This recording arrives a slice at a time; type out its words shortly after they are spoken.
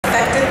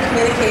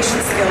communication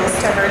skills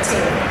to her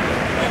team.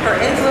 Her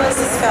influence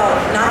is felt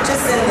not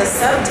just in the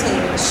sub-team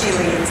she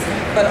leads,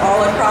 but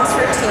all across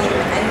her team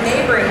and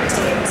neighboring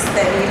teams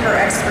that need her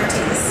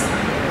expertise.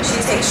 She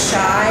takes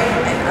shy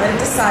and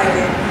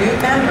undecided new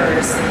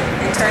members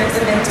and turns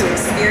them into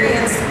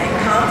experienced and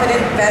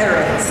confident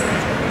veterans.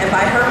 And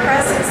by her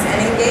presence and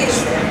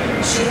engagement,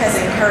 she has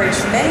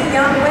encouraged many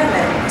young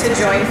women to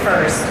join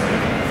FIRST.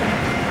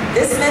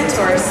 This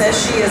mentor says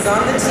she is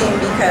on the team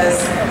because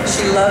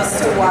she loves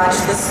to watch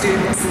the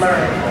students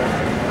learn.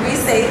 We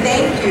say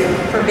thank you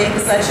for being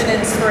such an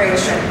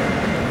inspiration.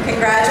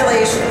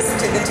 Congratulations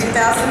to the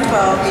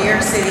 2012 New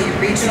York City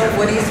Regional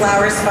Woody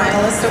Flowers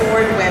Finalist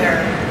Award winner,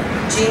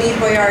 Jeannie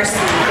Boyarski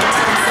from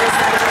Team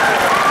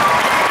 694.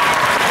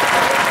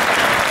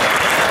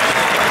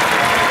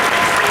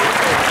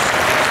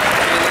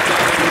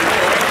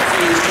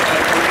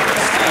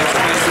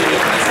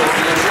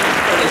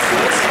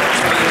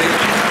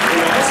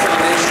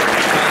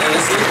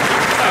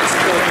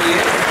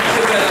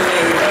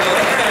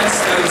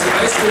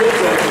 High school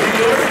from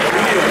New York